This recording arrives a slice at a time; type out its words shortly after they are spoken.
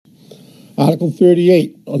Article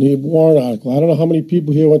 38 on the warrant article. I don't know how many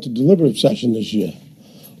people here went to deliberative session this year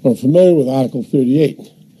or are familiar with Article 38.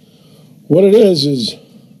 What it is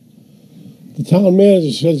the town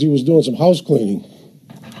manager says he was doing some house cleaning,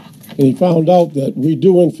 and he found out that we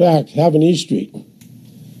do, in fact, have an EStreet,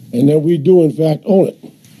 and that we do, in fact, own it,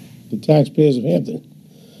 the taxpayers of Hampton.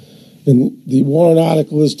 And the warrant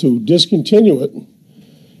article is to discontinue it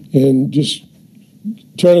and just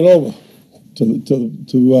turn it over to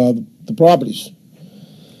the properties.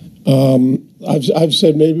 I've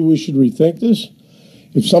said maybe we should rethink this.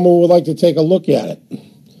 If someone would like to take a look at it,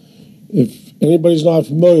 if anybody's not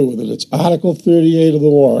familiar with it, it's Article 38 of the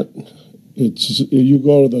warrant. You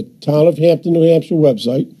go to the Town of Hampton, New Hampshire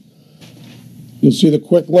website. You'll see the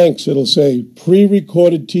quick links. It'll say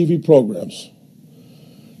pre-recorded TV programs.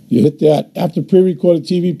 You hit that. After pre-recorded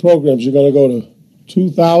TV programs, you're going to go to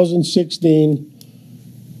 2016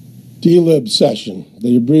 DLIB session.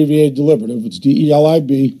 They abbreviate deliberative. It's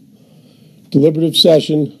DELIB. Deliberative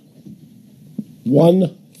session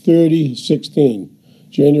 1/30/16.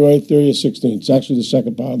 January 30th, 16. It's actually the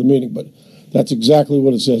second part of the meeting, but that's exactly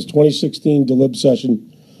what it says. 2016 DLIB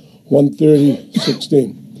session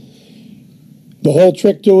 1/30/16. The whole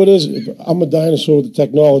trick to it is, I'm a dinosaur with the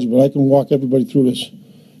technology, but I can walk everybody through this.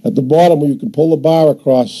 At the bottom, where you can pull the bar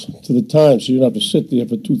across to the time, so you don't have to sit there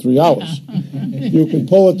for 2-3 hours. You can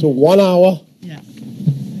pull it to 1 hour,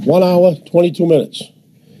 1 hour, 22 minutes.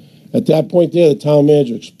 At that point there, the town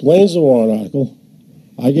manager explains the warrant article.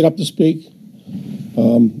 I get up to speak.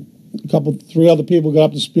 Three other people got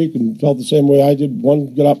up to speak and felt the same way I did. One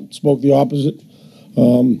got up and spoke the opposite.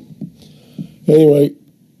 Anyway,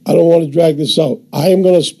 I don't want to drag this out. I am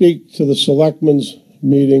going to speak to the selectmen's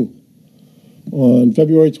meeting on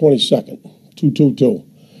February 22nd, 222.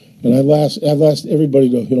 And I've asked everybody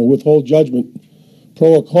to, withhold judgment,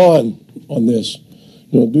 pro or con on this.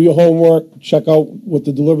 Do your homework, check out what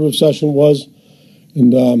the deliberative session was,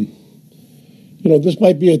 and this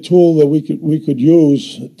might be a tool that we could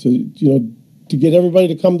use to get everybody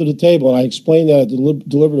to come to the table. And I explained that at the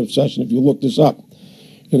deliberative session. If you look this up,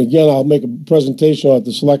 and again, I'll make a presentation at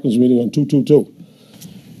the selectmen's meeting on 222.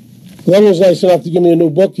 Glenn was nice enough to give me a new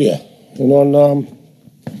book here, and on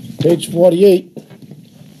page 48,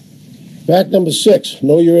 fact number 6: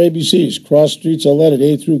 know your ABCs. Cross streets are lettered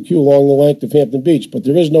A through Q along the length of Hampton Beach, but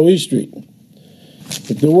there is no EStreet.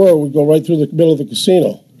 If there were, we'd go right through the middle of the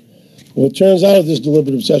casino. Well, it turns out at this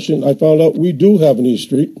deliberative session, I found out we do have an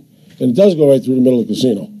EStreet, and it does go right through the middle of the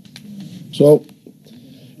casino. So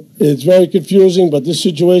it's very confusing, but this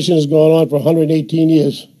situation has gone on for 118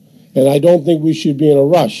 years, and I don't think we should be in a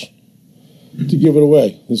rush to give it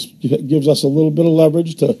away. This gives us a little bit of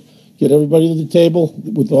leverage to get everybody to the table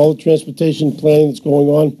with all the transportation planning that's going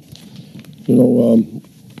on.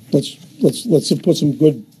 Let's put some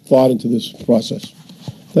good thought into this process.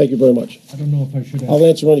 Thank you very much. I don't know if I should ask. I'll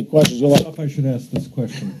answer any questions. I don't know if I should ask this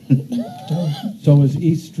question. So is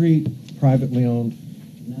EStreet privately owned?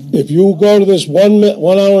 If you go to this 1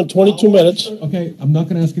 hour and 22 minutes. Okay, I'm not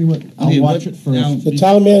going to ask anyone. I'll watch it first. Now, the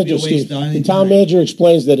town manager, Steve, the town manager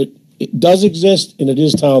explains that it does exist and it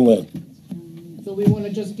is town land. So we want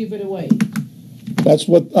to just give it away. That's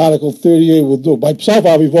what Article 38 will do. By myself,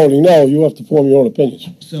 I'll be voting no. You have to form your own opinions.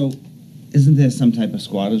 So, isn't there some type of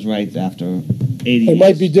squatter's rights after 80 years? It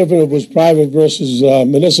might be different if it was private versus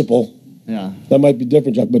municipal. Yeah. That might be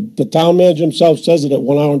different, Chuck. But the town manager himself says it at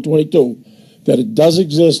 1 hour and 22 that it does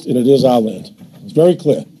exist and it is our land. It's very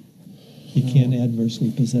clear. You can't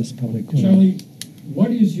adversely possess public land. Charlie,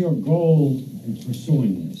 what is your goal in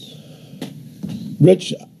pursuing this?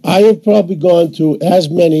 Rich, I have probably gone to as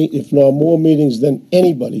many, if not more, meetings than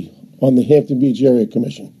anybody on the Hampton Beach Area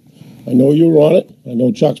Commission. I know you were on it. I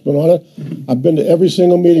know Chuck's been on it. I've been to every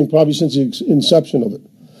single meeting probably since the inception of it.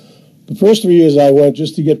 The first 3 years I went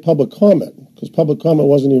just to get public comment, because public comment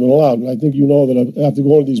wasn't even allowed. And I think you know that after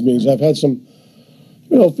going to these meetings, I've had some,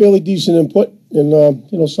 fairly decent input, and,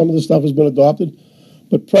 some of the stuff has been adopted.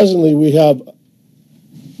 But presently we have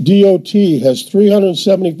DOT has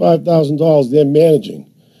 $375,000 they're managing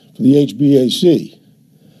for the HBAC.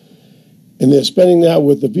 And they're spending that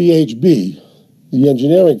with the VHB, the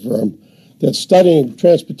engineering firm, that's studying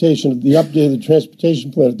transportation, the updated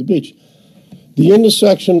transportation plan at the beach. The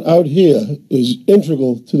intersection out here is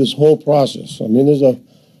integral to this whole process. I mean,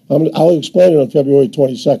 I'll explain it on February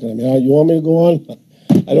 22nd. I mean, you want me to go on?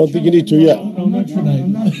 I don't think you need to yet. No, not tonight.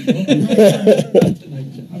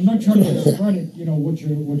 I'm not trying to discredit, what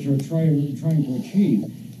you're trying to achieve,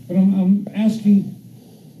 but I'm asking,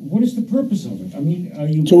 what is the purpose of it? I mean, are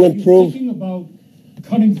you thinking about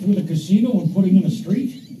cutting through the casino and putting in a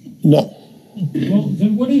street? No. Well,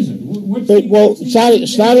 then what is it? What's the- Well, what's the-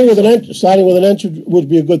 starting with an entrance would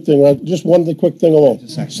be a good thing, right? Just one quick thing alone.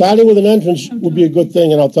 Just a second. Starting with an entrance would be a good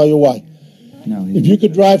thing, and I'll tell you why. No, If you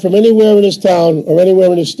could drive from anywhere in this town or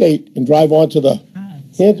anywhere in this state and drive onto the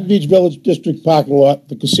Hampton Beach Village District parking lot,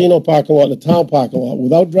 the casino parking lot, and the town parking lot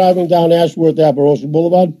without driving down Ashworth Ave or Ocean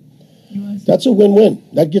Boulevard, that's a win-win.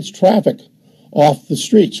 That gets traffic off the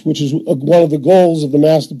streets, which is one of the goals of the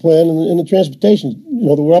master plan and the transportation,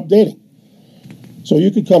 that we're updating. So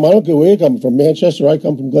you could come, I don't care where you come from, Manchester, I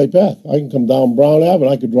come from Glade Path. I can come down Brown Ave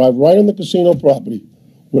and I could drive right on the casino property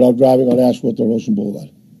without driving on Ashworth or Ocean Boulevard.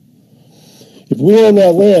 If we own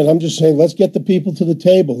that land, I'm just saying, let's get the people to the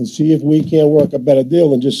table and see if we can't work a better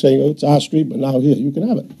deal than just saying, oh, it's our street, but now here, you can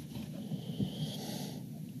have it.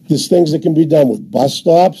 There's things that can be done with bus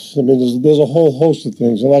stops. I mean, there's a whole host of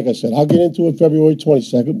things. And like I said, I'll get into it February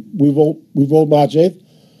 22nd. We vote March 8th.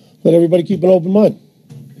 Let everybody keep an open mind.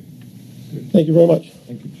 Thank you very much.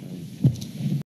 Thank you.